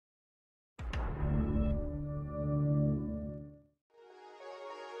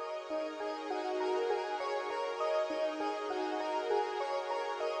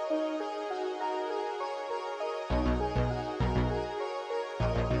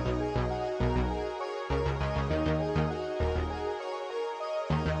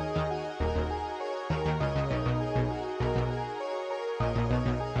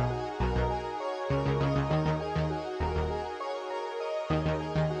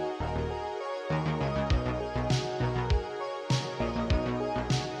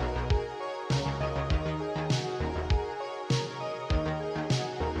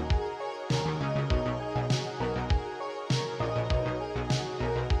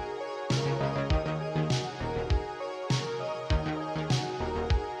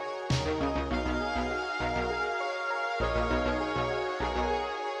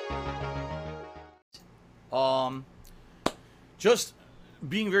Just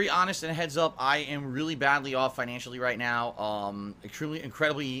being very honest and a heads up, I am really badly off financially right now.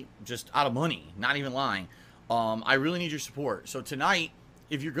 Incredibly just out of money, not even lying. I really need your support. So tonight,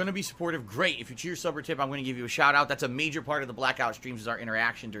 if you're going to be supportive, great. If you cheer, sub, or tip, I'm going to give you a shout out. That's a major part of the Blackout streams, is our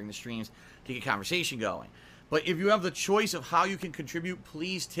interaction during the streams to get conversation going. But if you have the choice of how you can contribute,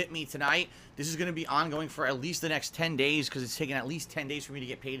 please tip me tonight. This is going to be ongoing for at least the next 10 days because it's taken at least 10 days for me to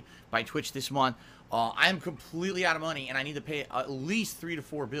get paid by Twitch this month. I am completely out of money, and I need to pay at least 3 to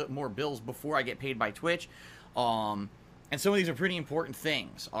 4 more bills before I get paid by Twitch. And some of these are pretty important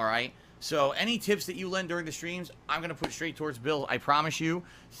things, all right? So any tips that you lend during the streams, I'm going to put straight towards bills. I promise you.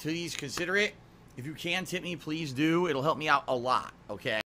 Please consider it. If you can tip me, please do. It'll help me out a lot, okay?